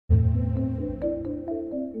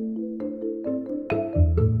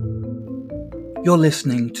You're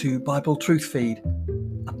listening to Bible Truth Feed,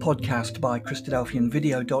 a podcast by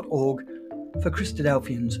Christadelphianvideo.org for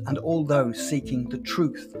Christadelphians and all those seeking the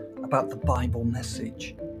truth about the Bible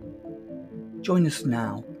message. Join us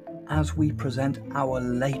now as we present our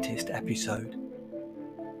latest episode.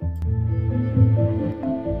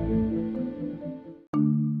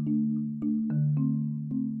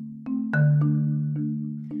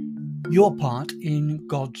 Your part in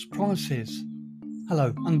God's promises.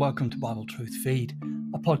 Hello and welcome to Bible Truth Feed,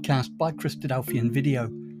 a podcast by Christadelphian Video.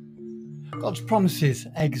 God's promises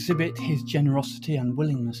exhibit his generosity and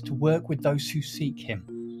willingness to work with those who seek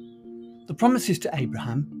him. The promises to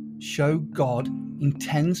Abraham show God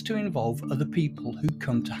intends to involve other people who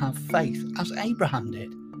come to have faith, as Abraham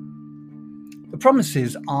did. The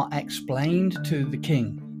promises are explained to the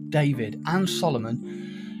king, David and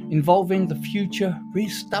Solomon, involving the future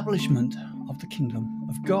re-establishment of the kingdom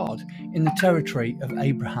of God in the territory of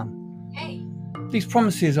Abraham. These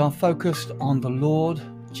promises are focused on the Lord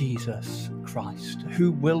Jesus Christ,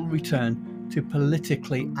 who will return to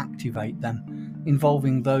politically activate them,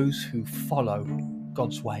 involving those who follow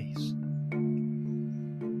God's ways.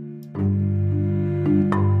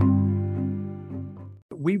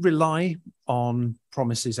 We rely on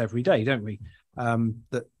promises every day, don't we?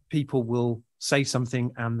 That people will say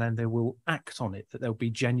something and then they will act on it, that they'll be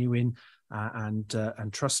genuine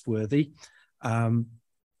and trustworthy,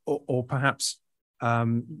 or perhaps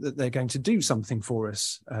that they're going to do something for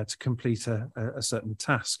us to complete a certain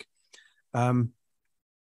task.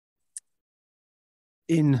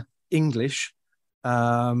 In English,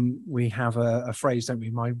 we have a phrase, don't we?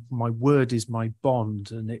 My word is my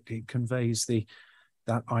bond, and it conveys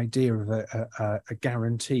that idea of a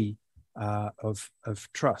guarantee of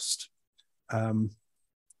trust, and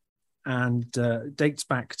dates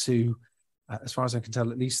back to, as far as I can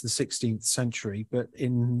tell, at least the 16th century. But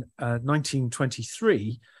in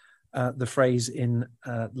 1923, the phrase in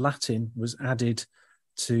Latin was added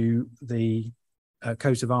to the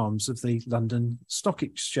coat of arms of the London Stock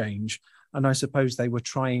Exchange. And I suppose they were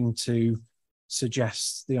trying to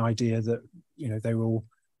suggest the idea that, they were all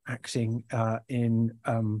acting in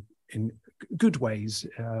good ways.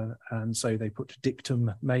 And so they put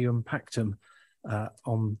dictum meum pactum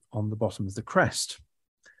on the bottom of the crest.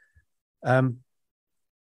 But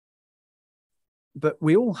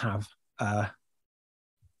we all have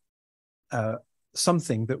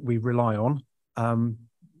something that we rely on,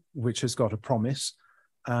 which has got a promise.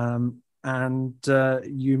 And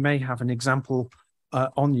you may have an example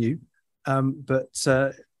on you, but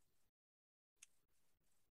I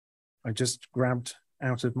just grabbed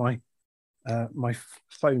out of my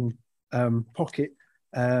phone pocket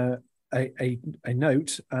a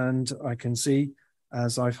note, and I can see,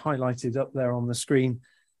 as I've highlighted up there on the screen,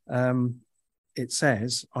 it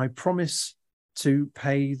says, "I promise to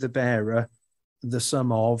pay the bearer the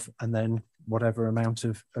sum of," and then whatever amount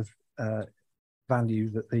of value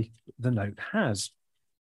that the note has.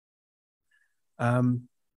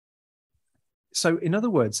 So in other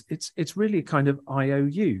words, it's really a kind of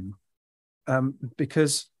IOU,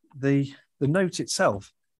 because the note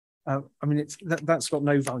itself, that's got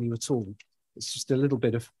no value at all. It's just a little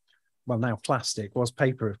bit of, well, now plastic, was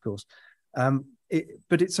paper, of course.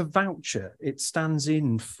 But it's a voucher. It stands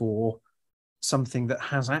in for something that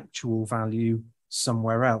has actual value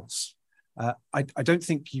somewhere else. I don't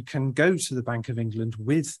think you can go to the Bank of England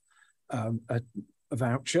with a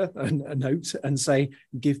voucher, a note, and say,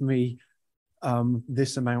 give me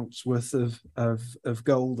this amount's worth of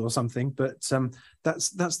gold or something. But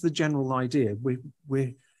that's the general idea.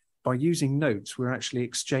 We're by using notes, we're actually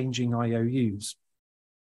exchanging IOUs.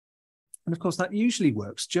 And of course, that usually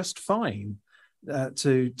works just fine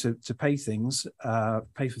to pay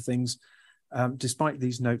for things, despite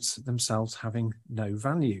these notes themselves having no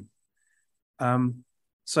value.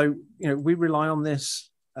 So, we rely on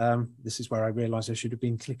this. This is where I realized I should have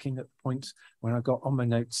been clicking at the point when I got on my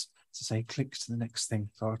notes to say click to the next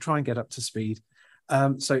thing. So I'll try and get up to speed.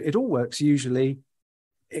 So it all works usually,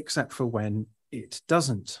 except for when it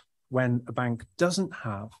doesn't, when a bank doesn't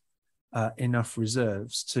have enough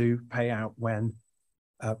reserves to pay out when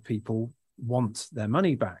people want their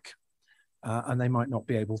money back, and they might not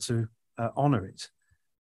be able to honour it.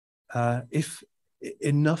 If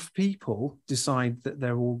enough people decide that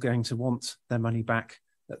they're all going to want their money back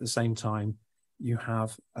at the same time, you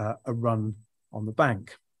have a run on the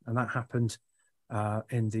bank. And that happened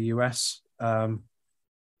in the US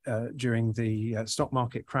during the stock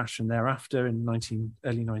market crash and thereafter in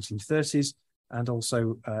early 1930s, and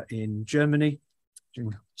also in Germany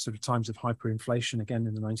during sort of times of hyperinflation again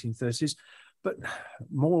in the 1930s. But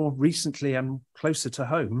more recently and closer to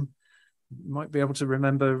home, You might be able to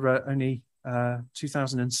remember only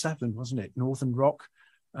 2007, wasn't it? Northern Rock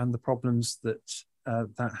and the problems that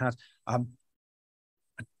that had.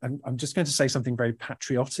 I'm just going to say something very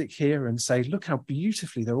patriotic here and say, look how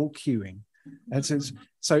beautifully they're all queuing. And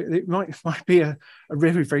so it might be a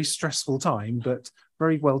really very stressful time, but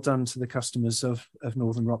very well done to the customers of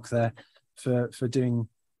Northern Rock there for doing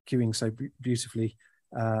queuing so beautifully,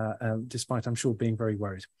 despite, I'm sure, being very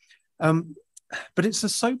worried. But it's a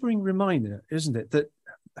sobering reminder, isn't it, that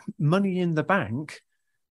money in the bank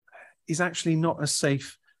is actually not as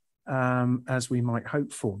safe as we might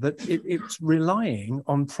hope for, that it's relying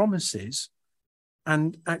on promises,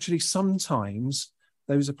 and actually sometimes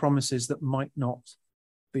those are promises that might not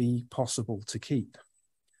be possible to keep.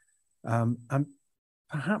 And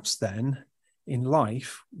perhaps then in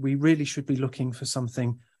life, we really should be looking for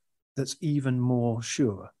something that's even more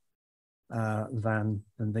sure than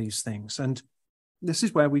these things. And this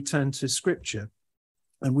is where we turn to Scripture,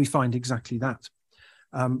 and we find exactly that.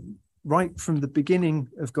 Right from the beginning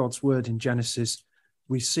of God's word in Genesis,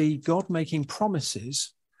 we see God making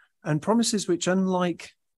promises, and promises which, unlike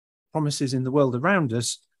promises in the world around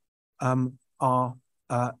us, are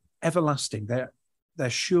everlasting. They're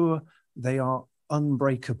sure, they are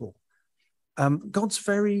unbreakable. God's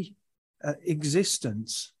very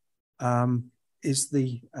existence is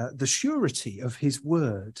the surety of his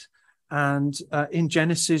word. And in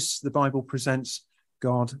Genesis, the Bible presents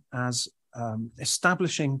God as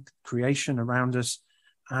establishing creation around us,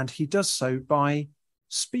 and he does so by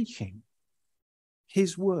speaking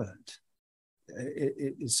his word,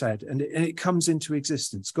 it is said, and it comes into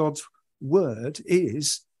existence. God's word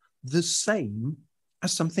is the same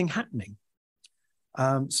as something happening.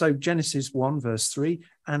 So Genesis 1 verse 3,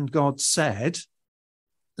 and God said,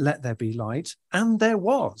 let there be light, and there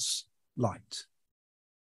was light.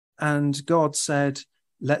 And God said,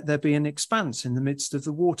 let there be an expanse in the midst of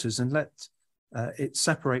the waters, and let it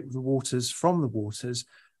separate the waters from the waters.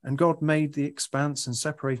 And God made the expanse and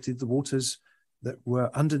separated the waters that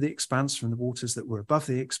were under the expanse from the waters that were above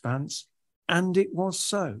the expanse. And it was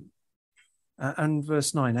so. And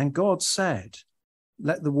verse 9, and God said,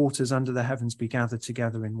 let the waters under the heavens be gathered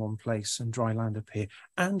together in one place, and dry land appear.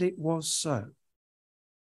 And it was so.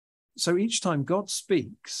 So each time God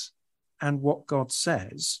speaks, and what God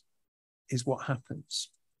says is what happens.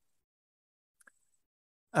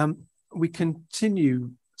 We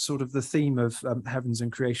continue sort of the theme of heavens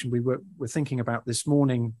and creation. We were thinking about this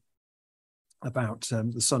morning about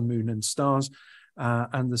the sun, moon, and stars,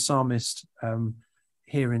 and the psalmist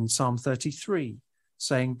here in Psalm 33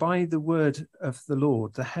 saying, by the word of the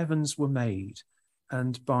Lord the heavens were made,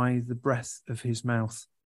 and by the breath of his mouth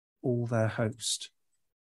all their host.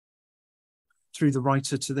 Through the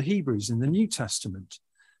writer to the Hebrews in the New Testament,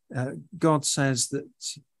 God says that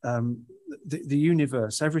the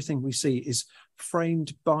universe, everything we see, is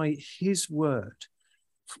framed by his word.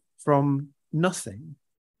 From nothing,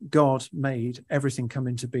 God made everything come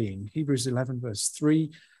into being. Hebrews 11 verse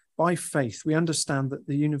 3, by faith we understand that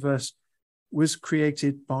the universe was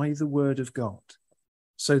created by the word of God,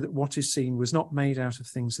 so that what is seen was not made out of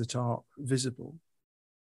things that are visible.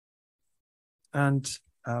 And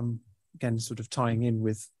again, sort of tying in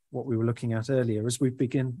with what we were looking at earlier, as we've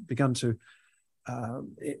begun to,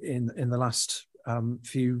 in the last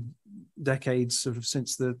few decades, sort of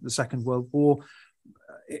since the Second World War,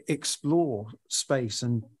 explore space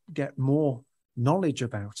and get more knowledge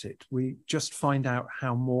about it, we just find out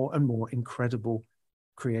how more and more incredible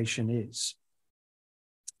creation is.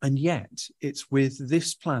 And yet it's with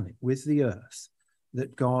this planet, with the earth,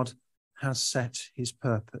 that God has set his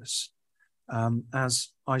purpose, as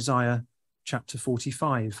Isaiah chapter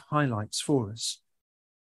 45 highlights for us.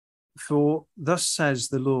 For thus says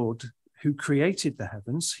the Lord, who created the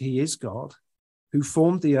heavens, he is God, who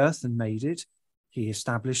formed the earth and made it, he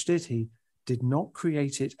established it, he did not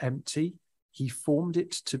create it empty, he formed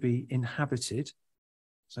it to be inhabited.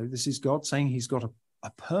 So this is God saying he's got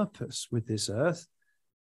a purpose with this earth.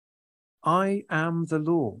 I am the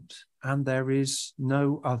Lord, and there is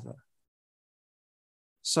no other.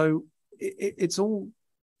 So it's all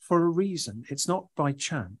for a reason. It's not by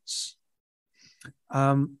chance.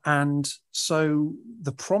 And so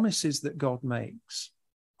the promises that God makes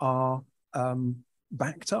are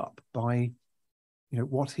backed up by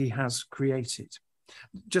what he has created.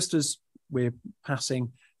 Just as we're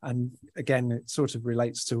passing, and again, it sort of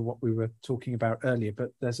relates to what we were talking about earlier, but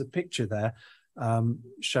there's a picture there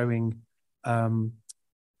showing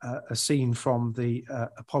a scene from the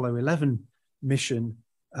Apollo 11 mission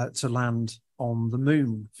to land on the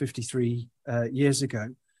moon 53 years ago.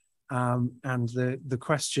 And the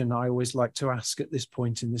question I always like to ask at this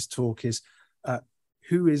point in this talk is,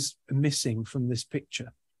 who is missing from this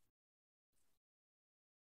picture?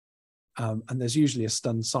 And there's usually a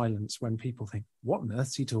stunned silence when people think, what on earth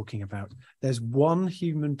is he talking about? There's one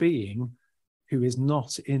human being who is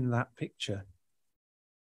not in that picture.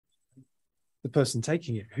 The person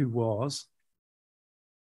taking it, who was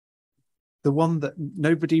the one that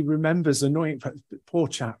nobody remembers, annoying, poor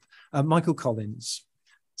chap, Michael Collins.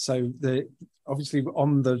 So obviously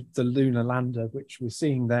on the lunar lander, which we're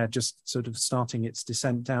seeing there, just sort of starting its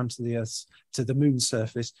descent down to the Earth's, to the moon's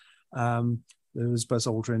surface, there was Buzz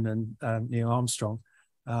Aldrin and Neil Armstrong.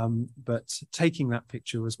 But taking that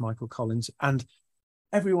picture was Michael Collins, and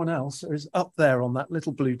everyone else is up there on that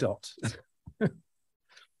little blue dot.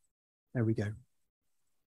 There we go.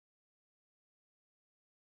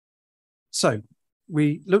 So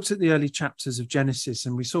we looked at the early chapters of Genesis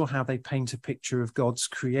and we saw how they paint a picture of God's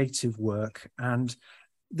creative work. And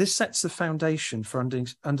this sets the foundation for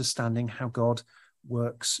understanding how God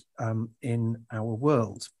works in our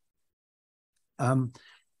world.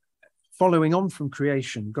 Following on from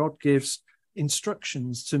creation, God gives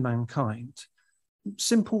instructions to mankind,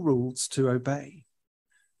 simple rules to obey.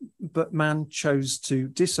 But man chose to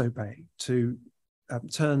disobey, to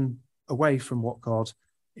turn away from what God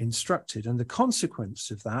instructed. And the consequence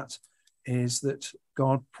of that is that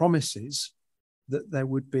God promises that there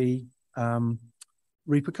would be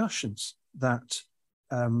repercussions, that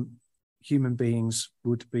human beings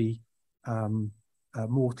would be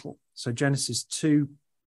mortal. So Genesis 2,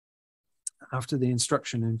 after the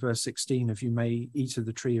instruction in verse 16 of you may eat of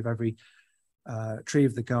the tree of every tree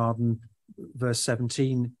of the garden, verse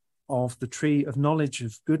 17, of the tree of knowledge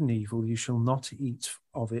of good and evil you shall not eat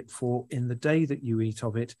of it, for in the day that you eat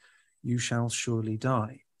of it you shall surely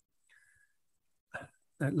die.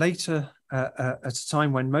 Later, at a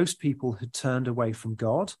time when most people had turned away from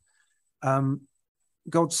God,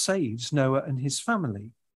 God saves Noah and his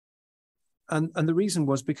family. And the reason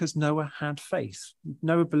was because Noah had faith.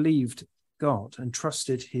 Noah believed God and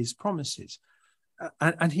trusted his promises.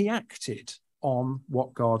 And he acted on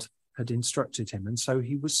what God had instructed him. And so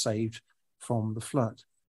he was saved from the flood.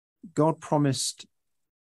 God promised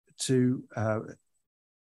to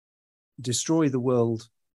destroy the world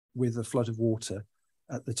with a flood of water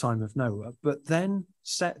at the time of Noah, but then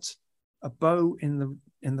set a bow in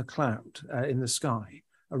the cloud, in the sky,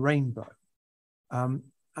 a rainbow,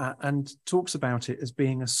 and talks about it as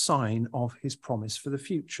being a sign of his promise for the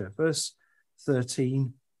future. Verse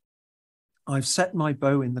 13, I've set my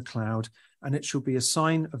bow in the cloud, and it shall be a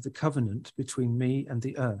sign of the covenant between me and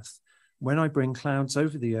the earth. When I bring clouds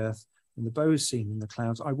over the earth, and the bow is seen in the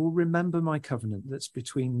clouds, I will remember my covenant that's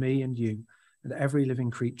between me and you, and every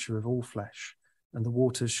living creature of all flesh, and the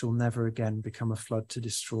waters shall never again become a flood to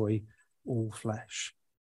destroy all flesh.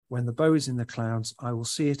 When the bow is in the clouds, I will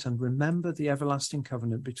see it and remember the everlasting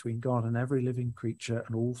covenant between God and every living creature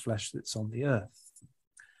and all flesh that's on the earth.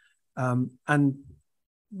 And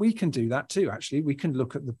we can do that too, actually. We can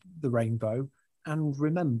look at the rainbow and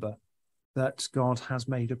remember that God has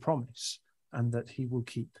made a promise and that he will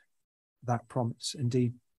keep that promise.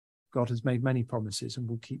 Indeed, God has made many promises and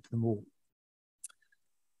will keep them all.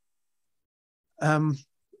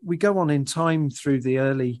 We go on in time through the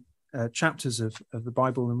early chapters of the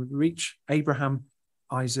Bible, and we reach Abraham,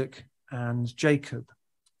 Isaac, and Jacob.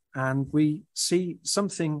 And we see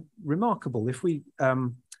something remarkable. If we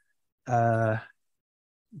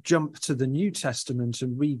jump to the New Testament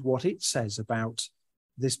and read what it says about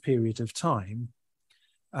this period of time,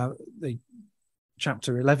 the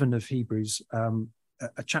chapter 11 of Hebrews,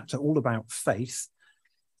 a chapter all about faith,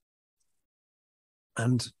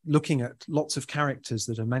 and looking at lots of characters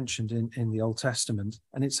that are mentioned in the Old Testament.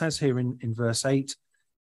 And it says here in verse 8,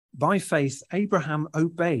 by faith, Abraham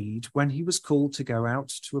obeyed when he was called to go out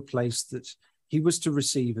to a place that he was to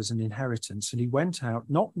receive as an inheritance. And he went out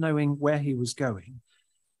not knowing where he was going.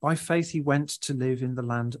 By faith, he went to live in the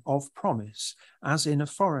land of promise, as in a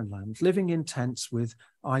foreign land, living in tents with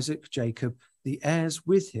Isaac, Jacob, the heirs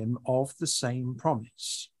with him of the same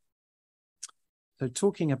promise. So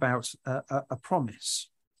talking about a promise.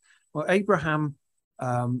 Well, Abraham,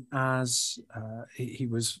 as he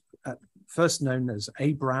was first known as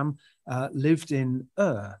Abram, lived in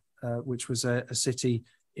Ur, which was a city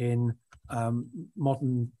in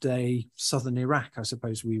modern day southern Iraq, I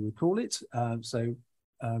suppose we would call it.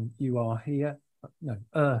 You are here. No,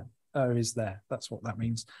 Ur is there. That's what that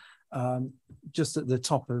means. Just at the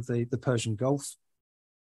top of the Persian Gulf.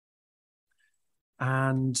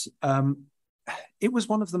 And it was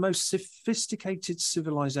one of the most sophisticated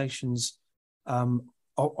civilizations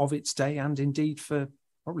of its day, and indeed for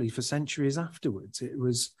probably for centuries afterwards. It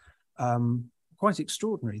was quite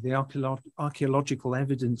extraordinary. The archaeological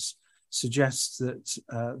evidence suggests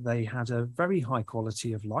that they had a very high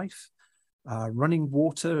quality of life, running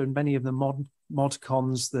water, and many of the mod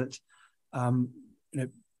cons that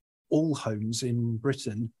all homes in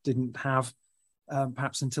Britain didn't have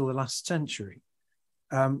perhaps until the last century.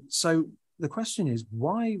 So the question is,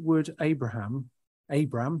 why would Abram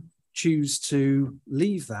choose to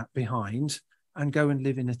leave that behind and go and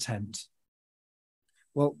live in a tent?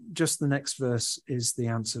 Well, just the next verse is the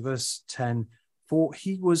answer. Verse 10, for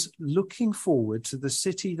he was looking forward to the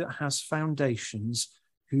city that has foundations,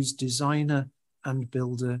 whose designer and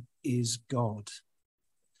builder is God.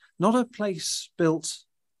 Not a place built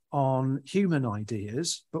on human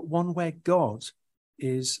ideas, but one where God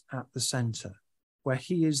is at the center, where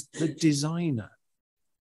he is the designer.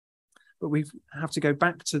 But we have to go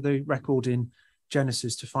back to the record in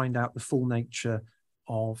Genesis to find out the full nature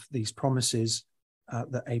of these promises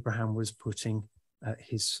that Abraham was putting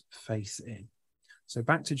his faith in. So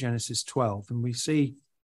back to Genesis 12, and we see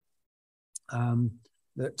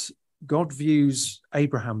that God views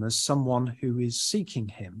Abraham as someone who is seeking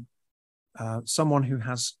him, someone who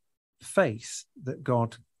has faith that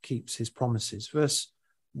God keeps his promises. Verse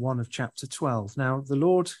 1 of chapter 12. Now the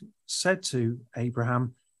Lord said to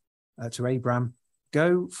Abram,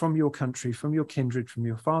 go from your country, from your kindred, from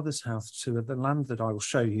your father's house to the land that I will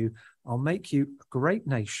show you. I'll make you a great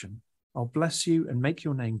nation. I'll bless you and make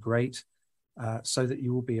your name great, so that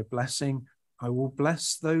you will be a blessing. I will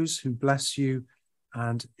bless those who bless you,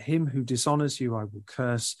 and him who dishonors you I will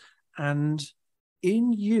curse. And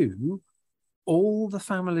in you all the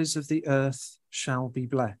families of the earth shall be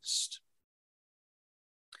blessed.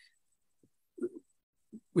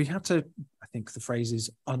 We have to, I think the phrase is,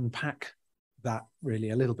 unpack that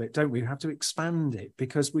really a little bit, don't we? We have to expand it,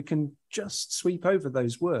 because we can just sweep over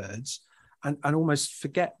those words and almost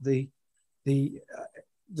forget the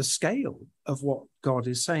scale of what God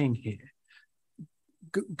is saying here.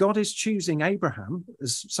 God is choosing Abraham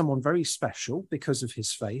as someone very special because of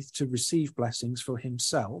his faith to receive blessings for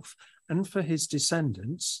himself and for his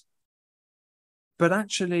descendants, but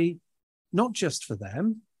actually not just for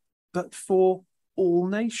them, but for all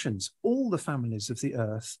nations. All the families of the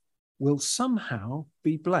earth will somehow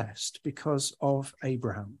be blessed because of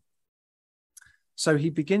Abraham. So he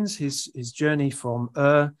begins his journey from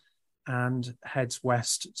Ur and heads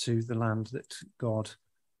west to the land that God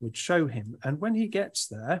would show him. And when he gets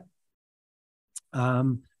there,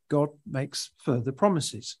 God makes further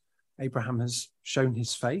promises. Abraham has shown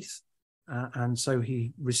his faith, and so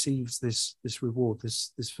he receives this reward,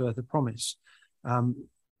 this further promise.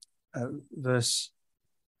 Verses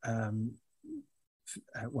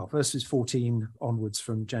 14 onwards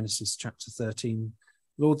from Genesis chapter 13.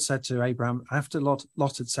 Lord said to Abraham, after Lot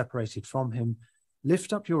had separated from him,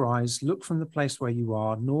 lift up your eyes, look from the place where you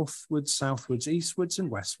are, northwards, southwards, eastwards,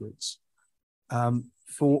 and westwards.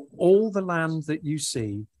 For all the land that you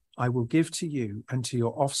see, I will give to you and to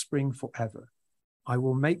your offspring forever. I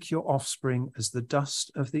will make your offspring as the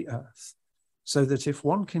dust of the earth, so that if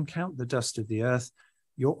one can count the dust of the earth,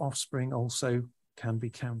 your offspring also can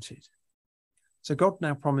be counted. So God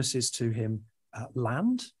now promises to him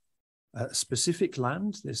land, a specific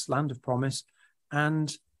land, this land of promise,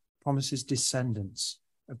 and promises descendants,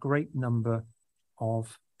 a great number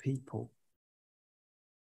of people.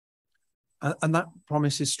 And that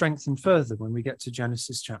promise is strengthened further when we get to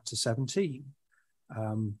Genesis chapter 17.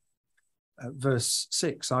 Verse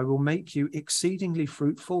 6, I will make you exceedingly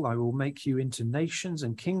fruitful. I will make you into nations,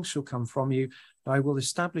 and kings shall come from you. I will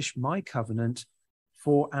establish my covenant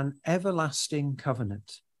for an everlasting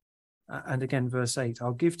covenant. And again, verse 8,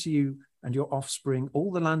 I'll give to you and your offspring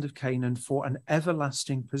all the land of Canaan for an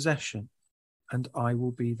everlasting possession, and I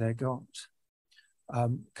will be their God. A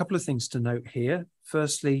couple of things to note here.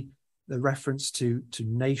 Firstly, the reference to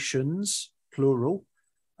nations, plural,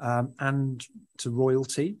 and to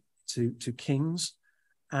royalty, to kings.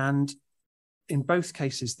 And in both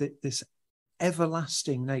cases, this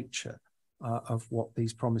everlasting nature of what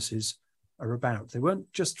these promises are about. They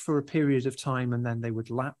weren't just for a period of time and then they would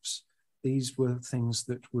lapse. These were things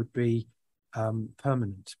that would be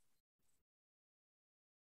permanent.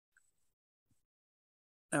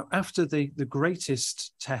 Now, after the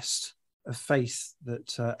greatest test of faith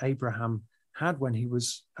that Abraham had when he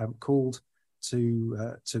was called to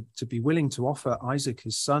be willing to offer Isaac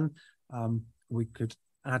his son, we could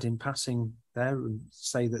add in passing there and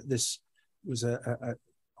say that this was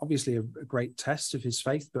obviously a great test of his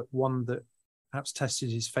faith, but one that perhaps tested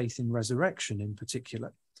his faith in resurrection in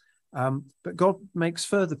particular. But God makes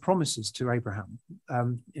further promises to Abraham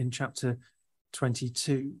in chapter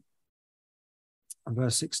 22 and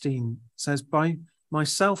verse 16 says, "By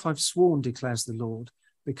myself I've sworn, declares the Lord,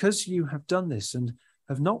 because you have done this and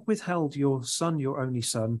have not withheld your son, your only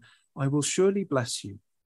son, I will surely bless you,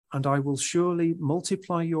 and I will surely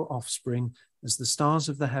multiply your offspring as the stars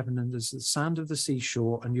of the heaven and as the sand of the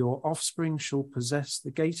seashore, and your offspring shall possess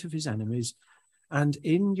the gate of his enemies, and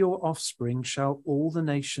in your offspring shall all the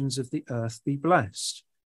nations of the earth be blessed,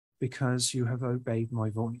 because you have obeyed my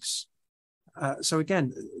voice." So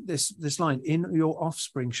again, this line, "in your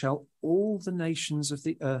offspring shall all the nations of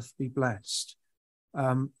the earth be blessed."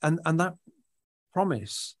 And that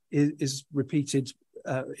promise is repeated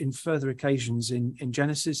in further occasions in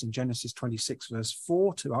Genesis 26, verse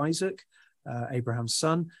 4 to Isaac, Abraham's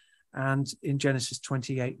son, and in Genesis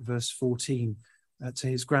 28, verse 14 to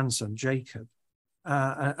his grandson, Jacob,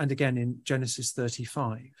 and again in Genesis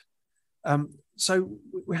 35. So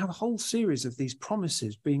we have a whole series of these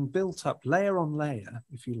promises being built up layer on layer,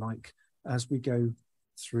 if you like, as we go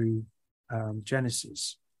through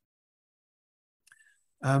Genesis.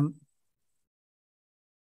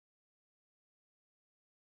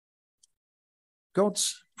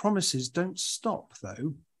 God's promises don't stop,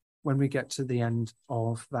 though, when we get to the end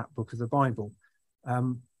of that book of the Bible.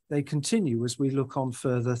 They continue as we look on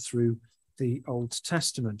further through the Old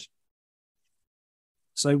Testament.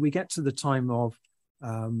 So we get to the time of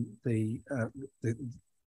the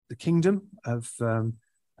kingdom of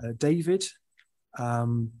David,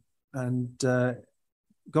 and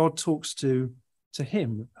God talks to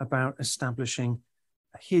him about establishing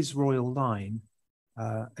his royal line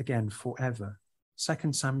again forever.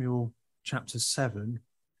 2 Samuel chapter 7,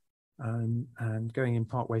 and going in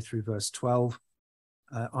part way through verse 12,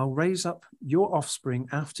 "I'll raise up your offspring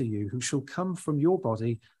after you, who shall come from your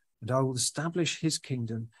body, and I will establish his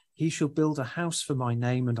kingdom. He shall build a house for my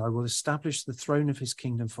name, and I will establish the throne of his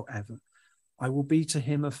kingdom forever. I will be to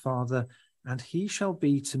him a father, and he shall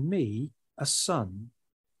be to me a son.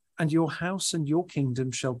 And your house and your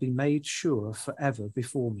kingdom shall be made sure forever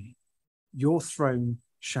before me. Your throne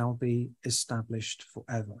shall be established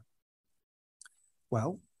forever."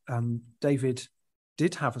 Well, David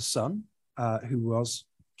did have a son who was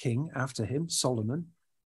king after him, Solomon.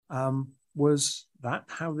 Was that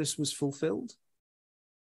how this was fulfilled?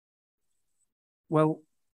 Well,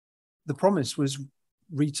 the promise was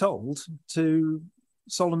retold to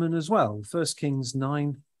Solomon as well. 1 Kings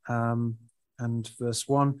 9 and verse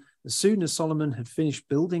 1, "As soon as Solomon had finished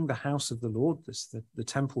building the house of the Lord," the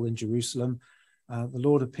temple in Jerusalem, the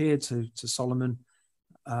Lord appeared to Solomon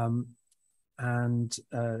and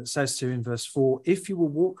says to him in verse 4, "If you will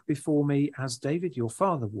walk before me as David your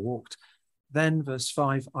father walked, then," verse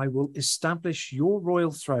 5, "I will establish your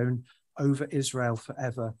royal throne over Israel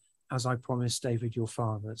forever, as I promised David your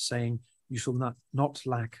father, saying, you shall not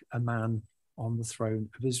lack a man on the throne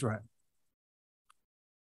of Israel."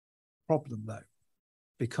 Problem, though,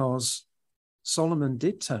 because Solomon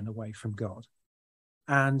did turn away from God,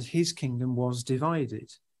 and his kingdom was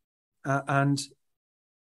divided. And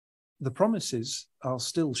the promises are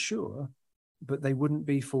still sure, but they wouldn't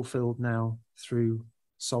be fulfilled now through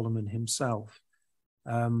Solomon himself.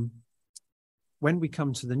 When we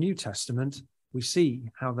come to the New Testament, we see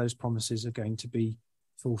how those promises are going to be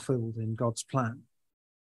fulfilled in God's plan.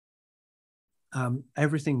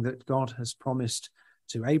 Everything that God has promised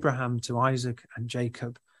to Abraham, to Isaac, and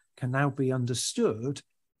Jacob can now be understood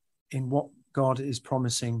in what God is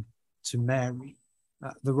promising to Mary,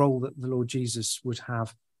 the role that the Lord Jesus would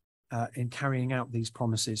have in carrying out these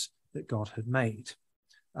promises that God had made.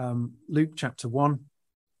 Luke chapter 1,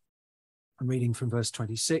 I'm reading from verse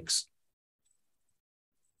 26.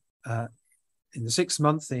 In the 6th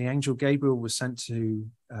month, the angel Gabriel was sent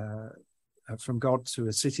from God to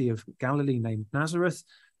a city of Galilee named Nazareth,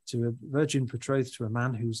 to a virgin betrothed to a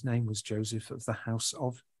man whose name was Joseph of the house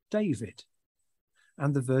of David.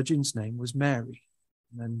 And the virgin's name was Mary.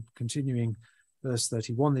 And then continuing verse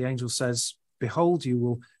 31, the angel says, "Behold, you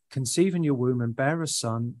will conceive in your womb and bear a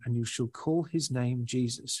son, and you shall call his name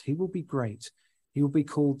Jesus. He will be great. He will be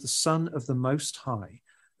called the Son of the Most High,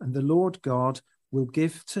 and the Lord God will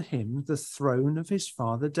give to him the throne of his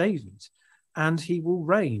father David, and he will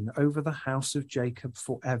reign over the house of Jacob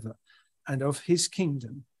forever, and of his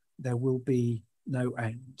kingdom there will be no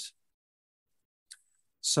end."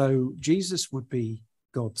 So Jesus would be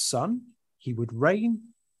God's son. He would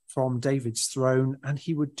reign from David's throne, and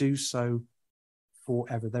he would do so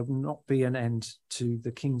forever. There will not be an end to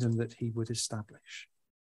the kingdom that he would establish.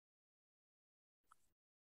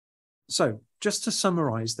 So just to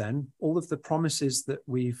summarize then, all of the promises that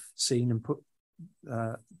we've seen and put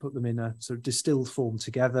them in a sort of distilled form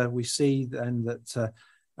together, we see then that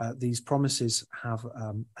These promises have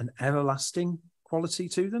an everlasting quality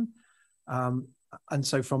to them. And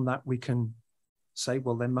so from that, we can say,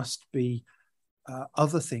 well, there must be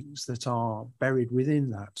other things that are buried within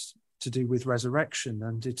that to do with resurrection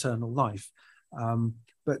and eternal life.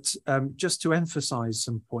 But just to emphasize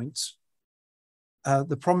some points,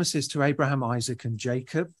 the promises to Abraham, Isaac, and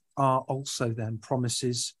Jacob are also then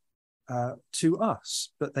promises to us,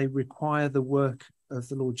 but they require the work of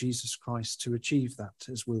the Lord Jesus Christ to achieve that,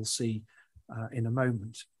 as we'll see in a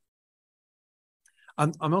moment.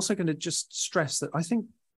 I'm also going to just stress that I think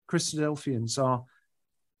Christadelphians are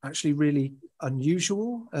actually really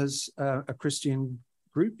unusual as a Christian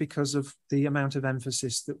group because of the amount of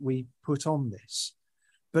emphasis that we put on this.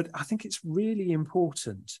 But I think it's really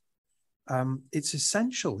important. It's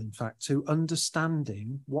essential, in fact, to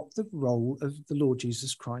understanding what the role of the Lord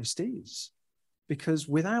Jesus Christ is. Because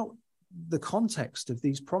without the context of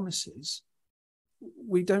these promises,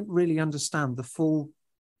 we don't really understand the full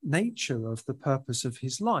nature of the purpose of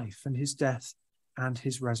his life and his death and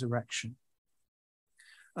his resurrection.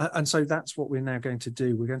 And so that's what we're now going to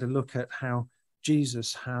do. We're going to look at how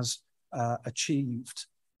Jesus has achieved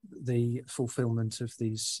the fulfillment of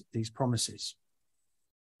these promises.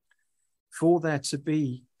 For there to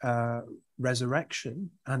be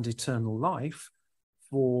resurrection and eternal life,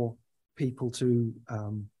 for people to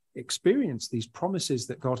experience these promises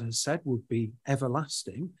that God has said would be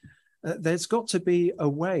everlasting, there's got to be a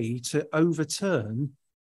way to overturn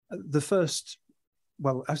the first.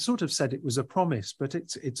 Well, I sort of said it was a promise, but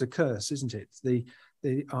it's a curse, isn't it?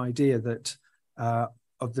 The idea that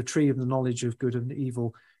of the tree of the knowledge of good and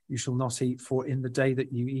evil you shall not eat, for in the day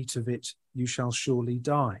that you eat of it you shall surely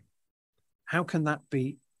die. How can that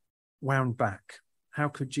be wound back? How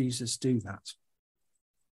could Jesus do that?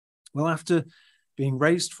 Well, after being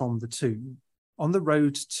raised from the tomb, on the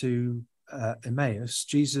road to Emmaus,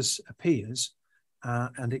 Jesus appears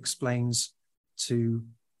and explains to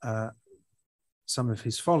some of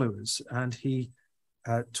his followers, and he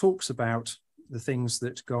talks about the things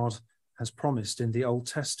that God has promised in the Old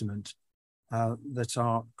Testament that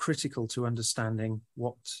are critical to understanding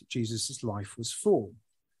what Jesus' life was for.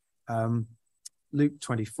 Luke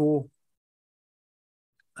 24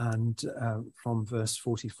 and from verse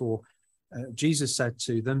 44, Jesus said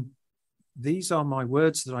to them, "These are my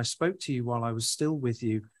words that I spoke to you while I was still with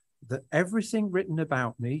you, that everything written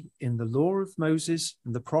about me in the law of Moses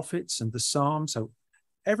and the prophets and the Psalms," so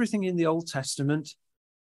everything in the Old Testament,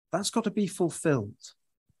 that's got to be fulfilled.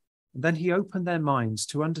 And then he opened their minds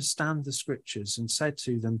to understand the scriptures and said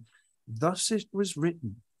to them, "Thus it was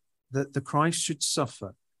written that the Christ should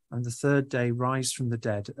suffer and the third day rise from the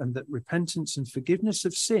dead, and that repentance and forgiveness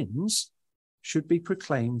of sins should be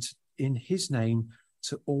proclaimed in his name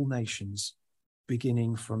to all nations,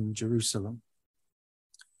 beginning from Jerusalem."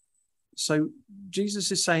 So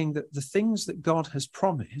Jesus is saying that the things that God has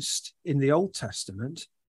promised in the Old Testament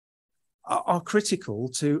are critical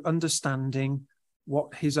to understanding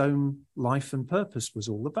what his own life and purpose was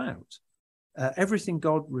all about. Everything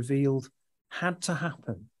God revealed had to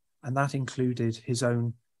happen, and that included his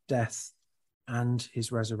own death and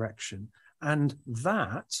his resurrection. And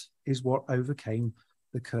that is what overcame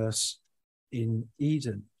the curse in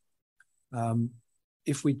Eden.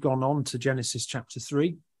 If we'd gone on to Genesis chapter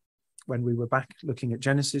 3, when we were back looking at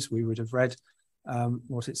Genesis, we would have read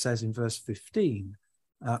what it says in verse 15.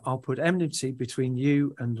 "I'll put enmity between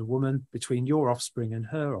you and the woman, between your offspring and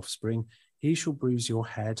her offspring. He shall bruise your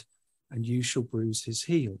head, and you shall bruise his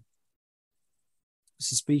heel."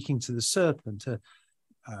 This is speaking to the serpent,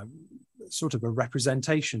 sort of a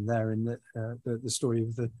representation there in the story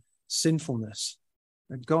of the sinfulness.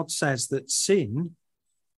 And God says that sin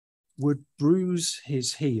would bruise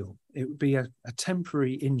his heel. It would be a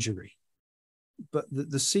temporary injury. But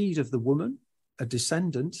the seed of the woman, a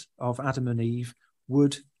descendant of Adam and Eve,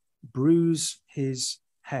 would bruise his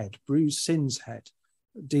head, bruise sin's head,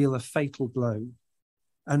 deal a fatal blow.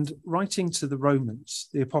 And writing to the Romans,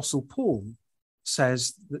 the Apostle Paul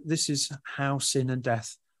says that this is how sin and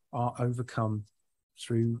death are overcome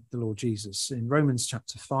through the Lord Jesus. In Romans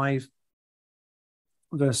chapter 5,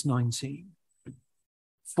 verse 19,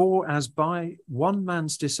 "For as by one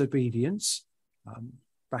man's disobedience,"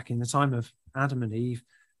 back in the time of Adam and Eve,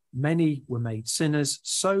 "many were made sinners,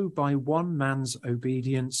 so by one man's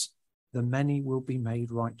obedience the many will be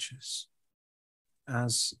made righteous."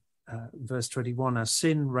 As verse 21, "As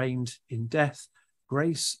sin reigned in death,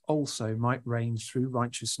 grace also might reign through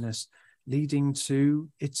righteousness, leading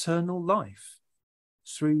to eternal life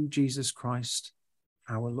through Jesus Christ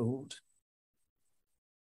our Lord."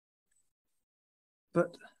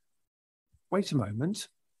 But wait a moment.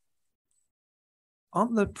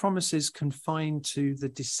 aren't the promises confined to the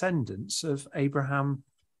descendants of Abraham,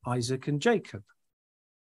 Isaac, and Jacob?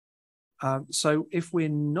 So if we're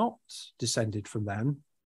not descended from them,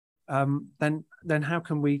 then how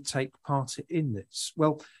can we take part in this?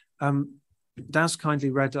 Well, Daz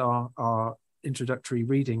kindly read our introductory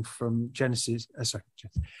reading from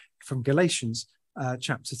from Galatians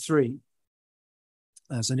chapter 3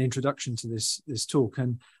 as an introduction to this talk,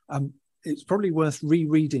 and it's probably worth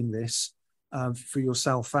rereading this for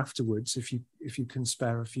yourself afterwards if you can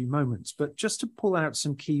spare a few moments. But just to pull out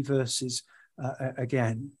some key verses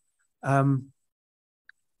again.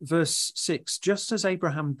 Verse 6, just as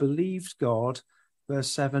Abraham believed God, verse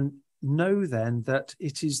 7, know then that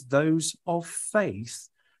it is those of faith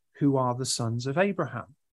who are the sons of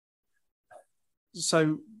Abraham.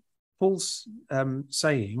 So Paul's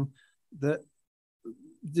saying that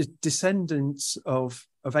the descendants of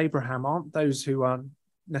Abraham aren't those who are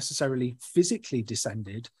necessarily physically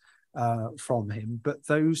descended from him, but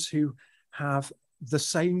those who have the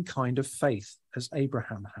same kind of faith as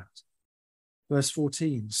Abraham had. Verse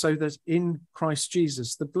 14, so that in Christ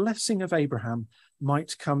Jesus, the blessing of Abraham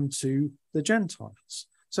might come to the Gentiles.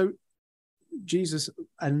 So Jesus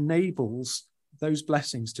enables those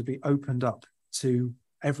blessings to be opened up to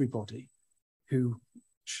everybody who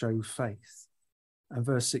show faith. And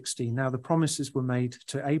verse 16, now the promises were made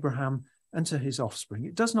to Abraham and to his offspring.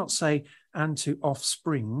 It does not say, and to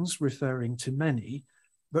offsprings, referring to many,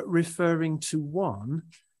 but referring to one,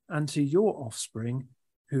 and to your offspring,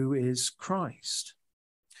 who is Christ.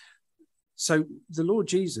 So the Lord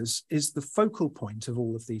Jesus is the focal point of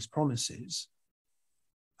all of these promises.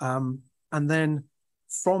 And then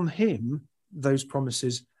from him, those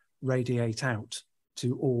promises radiate out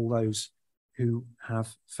to all those who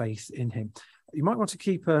have faith in him. You might want to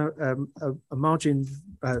keep a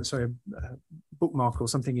bookmark or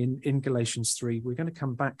something in Galatians 3. We're going to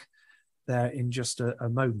come back there in just a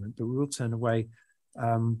moment, but we will turn away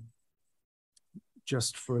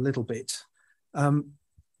just for a little bit.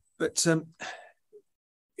 But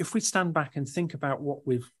if we stand back and think about what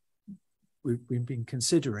we've been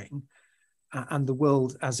considering and the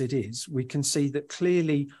world as it is, we can see that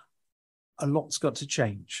clearly a lot's got to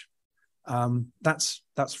change. That's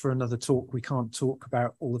for another talk. We can't talk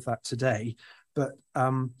about all of that today, but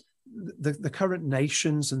the current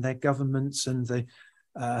nations and their governments and the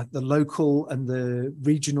local and the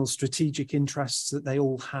regional strategic interests that they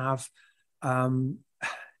all have,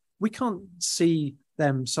 we can't see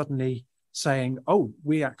them suddenly saying, oh,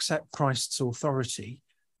 we accept Christ's authority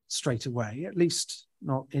straight away, at least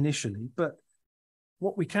not initially. But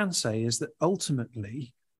what we can say is that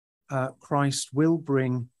ultimately Christ will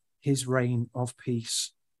bring his reign of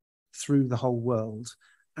peace through the whole world.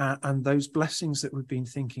 And those blessings that we've been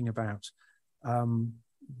thinking about,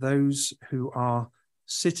 those who are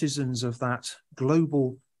citizens of that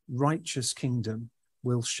global righteous kingdom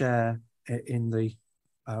will share in the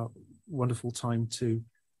wonderful time to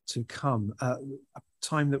come, a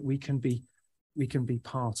time that we can be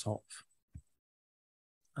part of,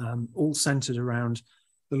 all centered around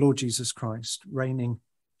the Lord Jesus Christ reigning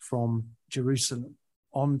from Jerusalem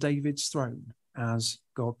on David's throne as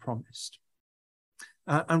God promised.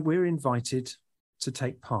 And we're invited to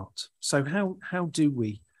take part. So how do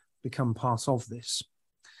we become part of this?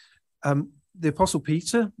 The Apostle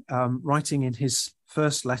Peter, writing in his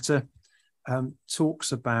first letter,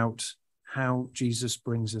 talks about how Jesus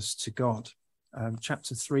brings us to God.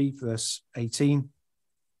 Chapter 3, verse 18.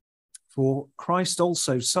 For Christ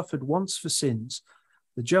also suffered once for sins,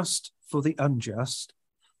 the just for the unjust,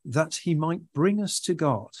 that he might bring us to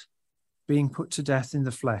God, being put to death in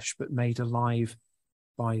the flesh, but made alive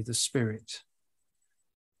by the Spirit.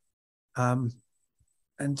 And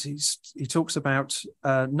he talks about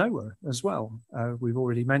Noah as well. We've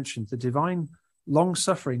already mentioned the divine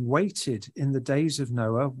long-suffering waited in the days of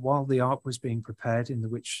Noah while the ark was being prepared, in the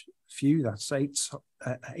which few, that's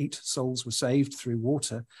eight souls were saved through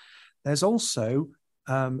water. There's also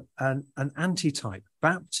an antitype.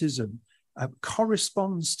 Baptism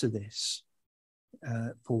corresponds to this,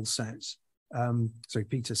 Paul says.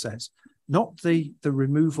 Peter says, not the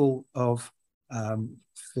removal of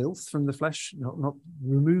filth from the flesh, not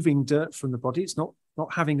removing dirt from the body. It's not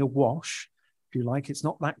having a wash, if you like. It's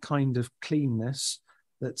not that kind of cleanness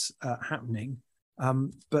that's happening,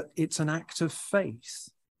 but it's an act of faith,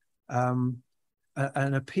 an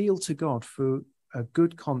appeal to God for a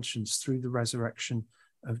good conscience through the resurrection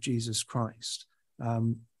of Jesus Christ.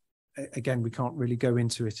 Again, we can't really go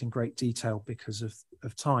into it in great detail because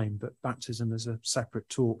of time, but baptism is a separate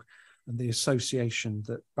talk, and the association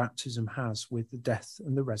that baptism has with the death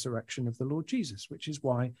and the resurrection of the Lord Jesus, which is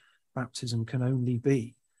why baptism can only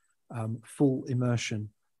be full immersion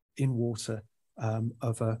in water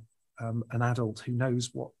of an adult who knows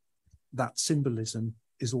what that symbolism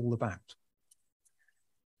is all about.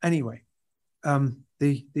 Anyway,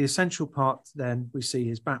 the essential part then we see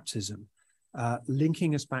is baptism,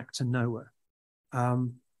 linking us back to Noah.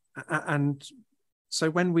 And so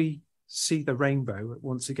when we see the rainbow,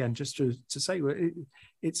 once again, just to say,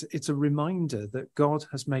 it's a reminder that God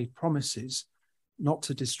has made promises not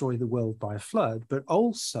to destroy the world by a flood, but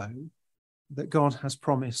also that God has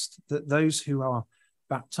promised that those who are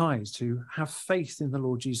baptized, who have faith in the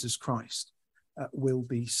Lord Jesus Christ, will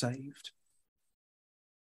be saved.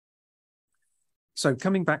 So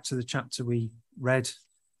coming back to the chapter we read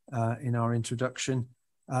in our introduction,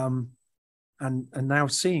 and now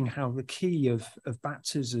seeing how the key of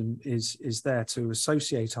baptism is there to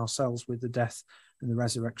associate ourselves with the death and the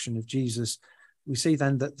resurrection of Jesus, we see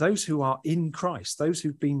then that those who are in Christ, those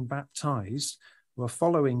who've been baptized, who are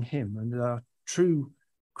following him and are true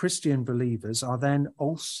Christian believers, are then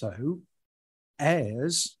also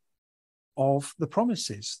heirs of the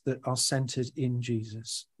promises that are centered in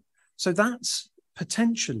Jesus. So that's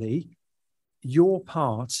potentially your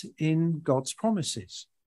part in God's promises.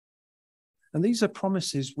 And these are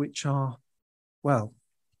promises which are, well,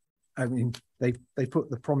 I mean, they put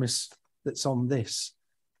the promise that's on this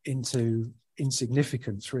into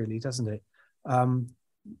insignificance, really, doesn't it?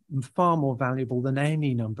 Far more valuable than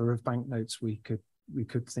any number of banknotes we could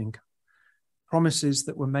think. Promises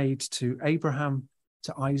that were made to Abraham,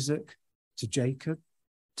 to Isaac, to Jacob,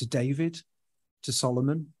 to David, to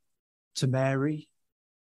Solomon, to Mary,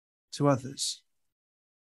 to others.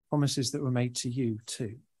 Promises that were made to you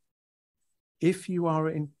too. If you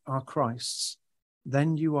are Christ's,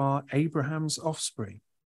 then you are Abraham's offspring,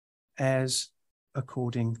 heirs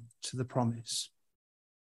according to the promise.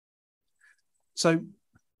 So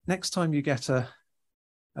next time you get a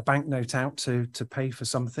banknote out to pay for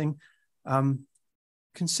something,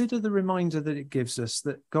 consider the reminder that it gives us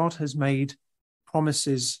that God has made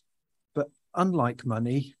promises, but unlike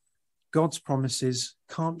money, God's promises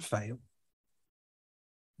can't fail.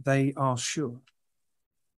 They are sure.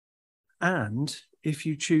 And if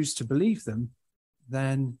you choose to believe them,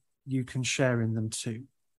 then you can share in them too.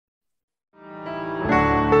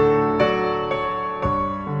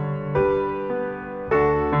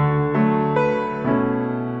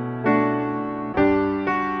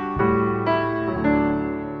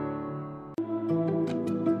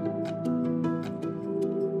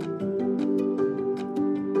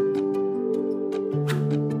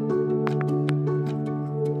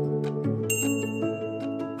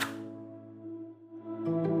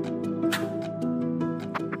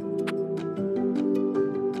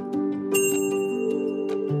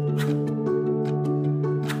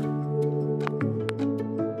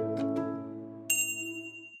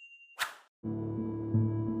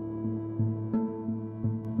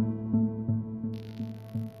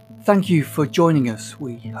 Thank you for joining us.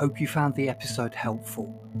 We hope you found the episode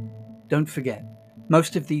helpful. Don't forget,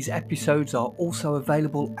 most of these episodes are also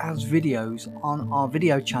available as videos on our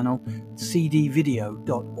video channel,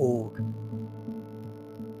 cdvideo.org.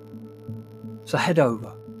 So head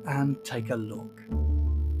over and take a look.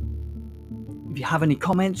 If you have any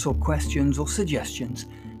comments or questions or suggestions,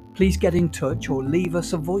 please get in touch or leave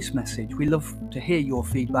us a voice message. We love to hear your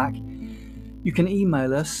feedback. You can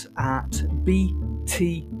email us at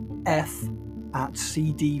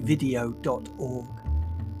btf@cdvideo.org.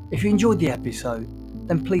 If you enjoyed the episode,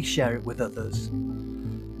 then please share it with others.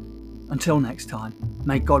 Until next time,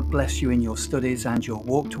 may God bless you in your studies and your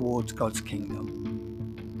walk towards God's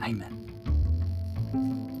kingdom. Amen.